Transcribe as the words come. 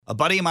A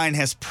buddy of mine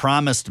has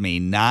promised me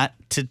not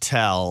to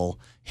tell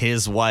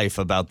his wife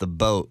about the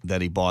boat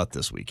that he bought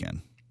this weekend.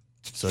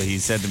 So he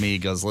said to me, he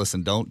goes,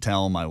 listen, don't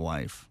tell my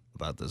wife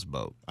about this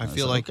boat. I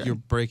feel like you're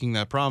breaking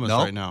that promise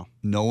right now.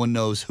 No one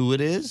knows who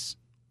it is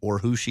or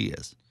who she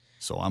is.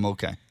 So I'm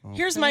okay.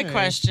 Here's my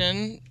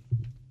question.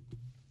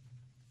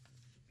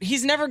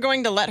 He's never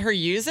going to let her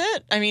use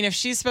it? I mean, if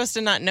she's supposed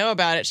to not know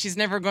about it, she's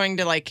never going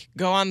to, like,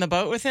 go on the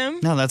boat with him?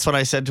 No, that's what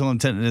I said to him.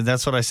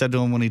 That's what I said to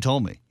him when he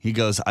told me. He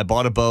goes, I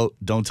bought a boat.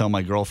 Don't tell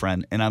my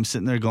girlfriend. And I'm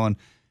sitting there going,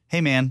 hey,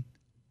 man,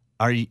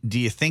 do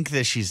you think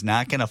that she's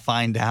not going to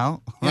find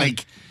out?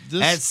 Like,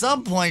 at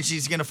some point,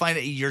 she's going to find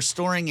out. You're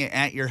storing it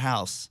at your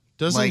house.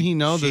 Doesn't he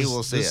know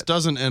this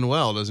doesn't end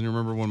well? Doesn't he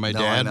remember when my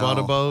dad bought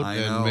a boat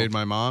and made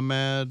my mom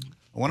mad?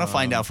 I want to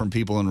find out from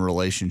people in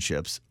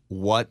relationships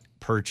what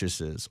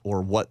purchases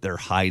or what they're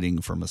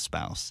hiding from a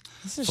spouse.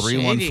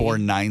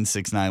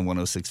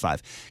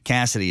 314-969-1065.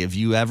 Cassidy, have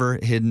you ever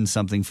hidden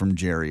something from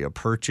Jerry? A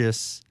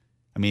purchase?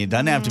 I mean, it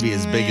doesn't have to be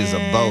as big as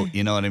a boat,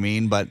 you know what I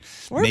mean? But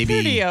we're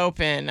pretty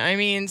open. I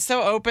mean,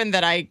 so open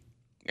that I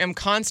am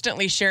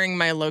constantly sharing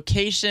my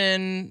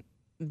location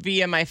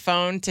via my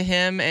phone to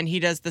him, and he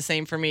does the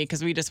same for me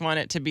because we just want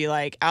it to be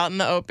like out in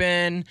the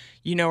open.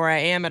 You know where I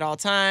am at all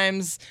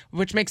times,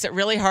 which makes it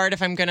really hard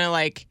if I'm going to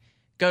like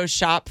go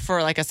shop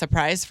for like a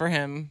surprise for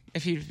him.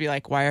 If he'd be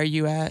like, why are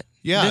you at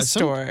this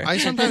store? I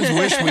sometimes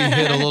wish we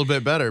hit a little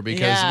bit better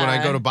because when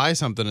I go to buy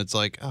something, it's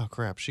like, oh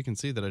crap, she can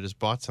see that I just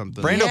bought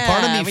something. Brando,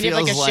 part of me when feels you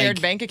have like a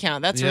shared bank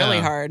account, that's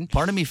really hard.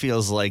 Part of me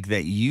feels like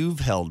that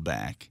you've held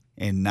back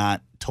and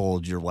not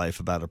told your wife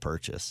about a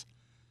purchase.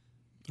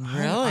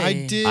 Really?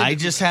 I did. I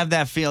just have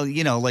that feel,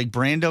 like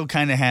Brando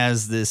kind of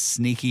has this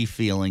sneaky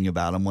feeling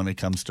about him when it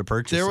comes to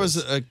purchases. There was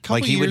a couple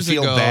like he years would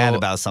feel ago, bad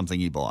about something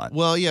he bought.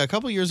 Well, yeah, a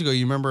couple years ago,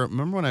 you remember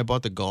when I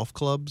bought the golf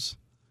clubs?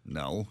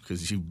 No,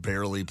 because you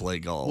barely play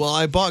golf. Well,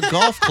 I bought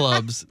golf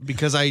clubs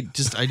because I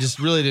just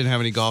really didn't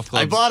have any golf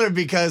clubs. I bought it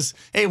because,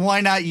 hey,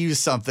 why not use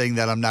something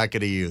that I'm not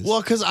going to use?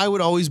 Well, because I would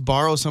always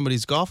borrow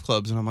somebody's golf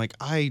clubs, and I'm like,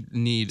 I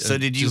need. So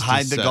did you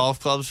hide the golf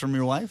clubs from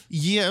your wife?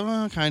 Yeah,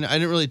 well, kind of. I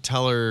didn't really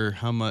tell her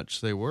how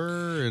much they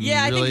were, and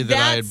I really think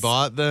that I had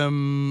bought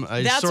them.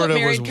 That's sort what of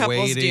married was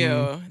couples waiting.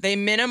 do. They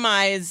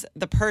minimize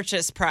the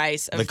purchase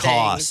price of the things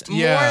cost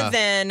more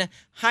than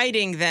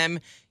hiding them.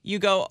 You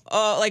go,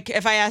 oh, like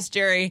if I ask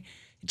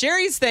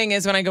Jerry's thing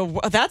is when I go,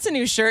 well, that's a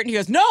new shirt. And he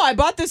goes, no, I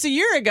bought this a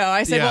year ago.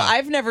 I said, well,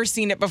 I've never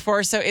seen it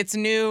before, so it's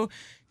new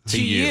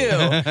to you.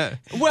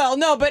 Well,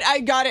 no, but I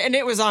got it and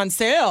it was on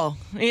sale.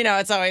 It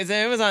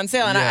was on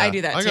sale. And I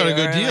do that too. I got a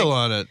good deal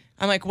on it.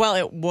 I'm like, well,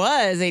 it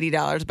was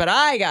 $80, but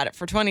I got it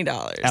for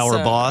 $20.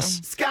 Our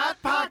boss, Scott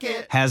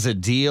Pocket, has a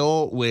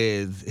deal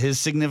with his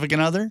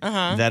significant other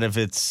that if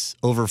it's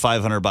over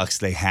 $500,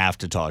 they have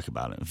to talk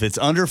about it. If it's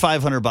under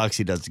 $500,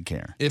 he doesn't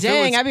care.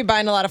 Dang, I'd be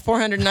buying a lot of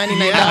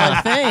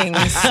 $499 things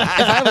if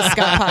I was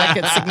Scott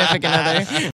Pocket's significant other.